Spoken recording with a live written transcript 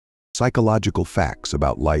psychological facts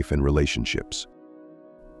about life and relationships.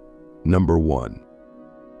 Number 1.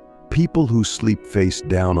 People who sleep face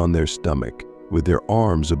down on their stomach with their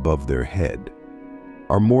arms above their head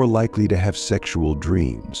are more likely to have sexual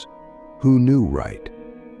dreams. Who knew, right?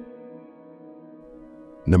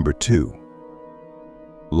 Number 2.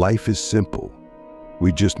 Life is simple.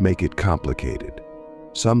 We just make it complicated.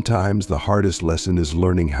 Sometimes the hardest lesson is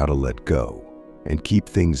learning how to let go and keep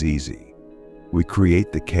things easy. We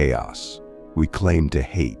create the chaos we claim to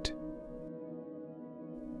hate.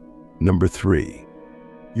 Number 3.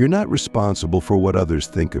 You're not responsible for what others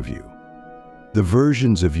think of you. The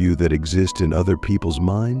versions of you that exist in other people's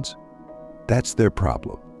minds, that's their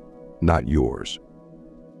problem, not yours.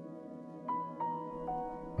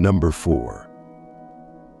 Number 4.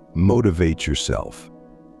 Motivate yourself.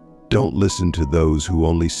 Don't listen to those who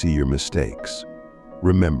only see your mistakes.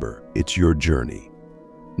 Remember, it's your journey,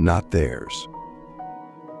 not theirs.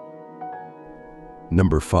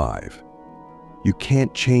 Number 5. You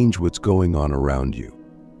can't change what's going on around you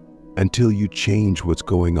until you change what's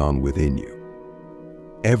going on within you.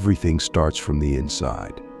 Everything starts from the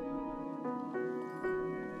inside.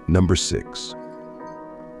 Number 6.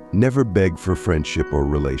 Never beg for friendship or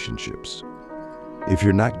relationships. If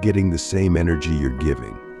you're not getting the same energy you're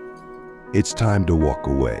giving, it's time to walk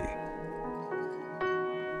away.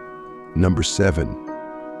 Number 7.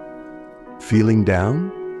 Feeling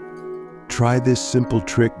down? Try this simple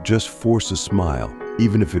trick, just force a smile,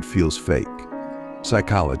 even if it feels fake.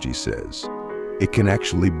 Psychology says it can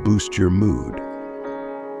actually boost your mood.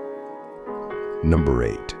 Number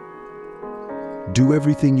 8. Do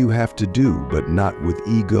everything you have to do, but not with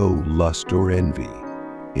ego, lust, or envy.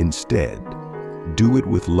 Instead, do it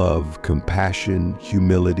with love, compassion,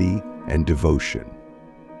 humility, and devotion.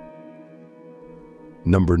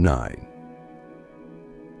 Number 9.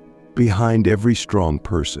 Behind every strong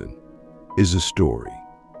person is a story.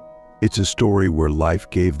 It's a story where life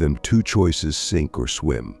gave them two choices: sink or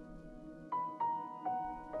swim.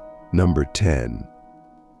 Number 10.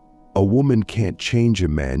 A woman can't change a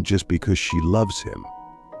man just because she loves him.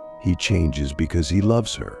 He changes because he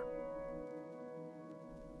loves her.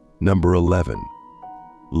 Number 11.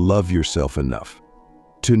 Love yourself enough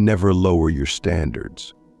to never lower your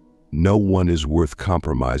standards. No one is worth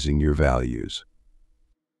compromising your values.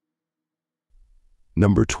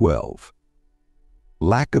 Number 12.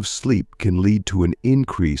 Lack of sleep can lead to an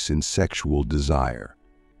increase in sexual desire,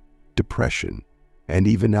 depression, and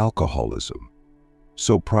even alcoholism.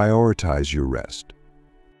 So prioritize your rest.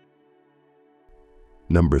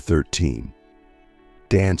 Number 13.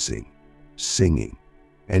 Dancing, singing,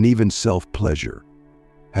 and even self-pleasure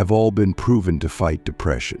have all been proven to fight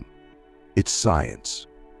depression. It's science.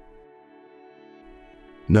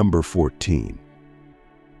 Number 14.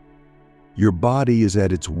 Your body is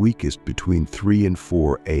at its weakest between 3 and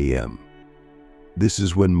 4 a.m. This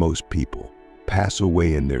is when most people pass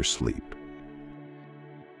away in their sleep.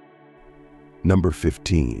 Number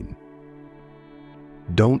 15.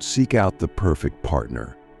 Don't seek out the perfect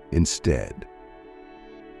partner. Instead,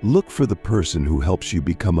 look for the person who helps you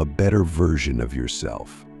become a better version of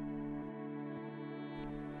yourself.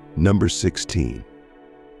 Number 16.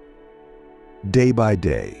 Day by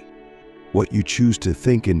day, what you choose to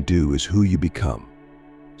think and do is who you become.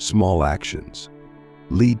 Small actions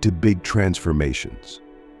lead to big transformations.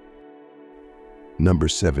 Number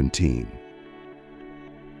 17.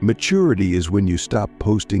 Maturity is when you stop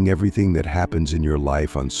posting everything that happens in your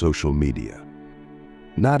life on social media.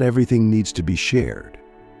 Not everything needs to be shared.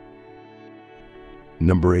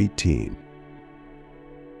 Number 18.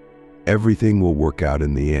 Everything will work out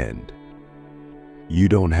in the end. You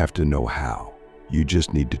don't have to know how. You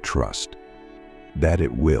just need to trust that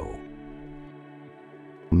it will.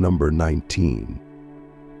 Number 19.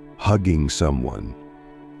 Hugging someone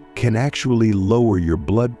can actually lower your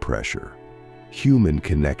blood pressure. Human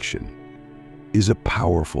connection is a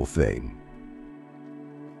powerful thing.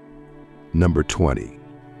 Number 20.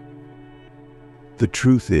 The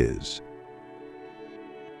truth is,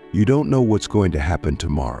 you don't know what's going to happen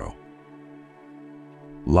tomorrow.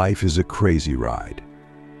 Life is a crazy ride,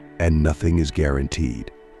 and nothing is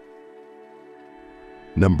guaranteed.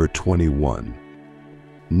 Number 21.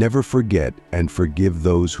 Never forget and forgive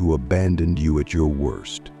those who abandoned you at your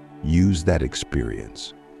worst. Use that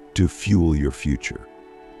experience to fuel your future.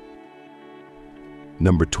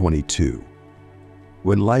 Number 22.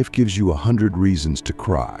 When life gives you 100 reasons to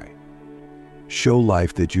cry, show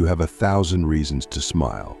life that you have 1,000 reasons to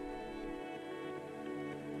smile.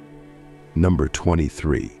 Number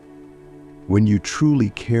 23. When you truly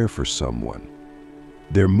care for someone,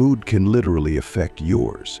 their mood can literally affect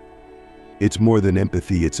yours. It's more than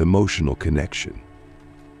empathy, it's emotional connection.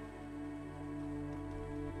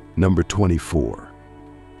 Number 24.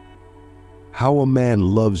 How a man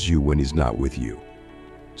loves you when he's not with you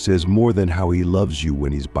says more than how he loves you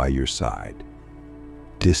when he's by your side.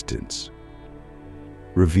 Distance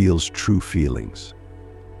reveals true feelings.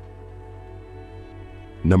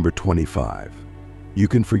 Number 25. You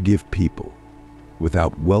can forgive people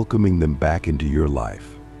without welcoming them back into your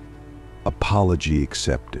life. Apology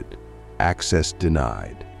accepted, access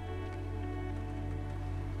denied.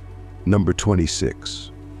 Number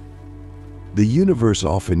 26. The universe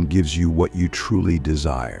often gives you what you truly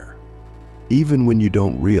desire, even when you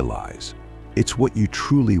don't realize it's what you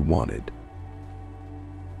truly wanted.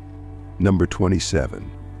 Number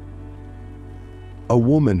 27. A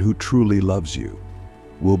woman who truly loves you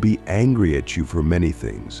will be angry at you for many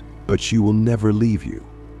things, but she will never leave you.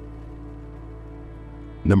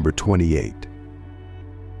 Number 28.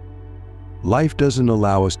 Life doesn't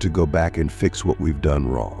allow us to go back and fix what we've done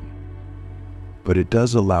wrong, but it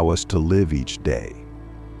does allow us to live each day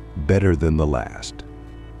better than the last.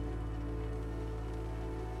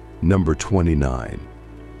 Number 29.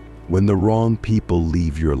 When the wrong people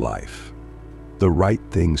leave your life, the right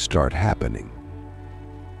things start happening.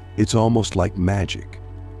 It's almost like magic.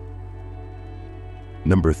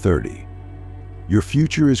 Number 30. Your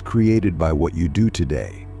future is created by what you do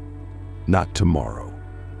today, not tomorrow.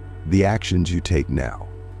 The actions you take now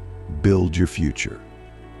build your future.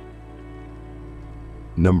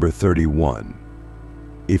 Number 31.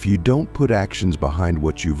 If you don't put actions behind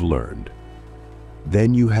what you've learned,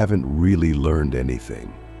 then you haven't really learned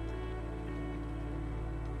anything.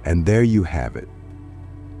 And there you have it.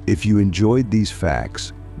 If you enjoyed these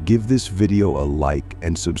facts, give this video a like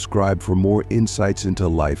and subscribe for more insights into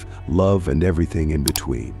life, love, and everything in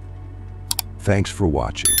between. Thanks for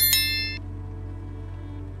watching.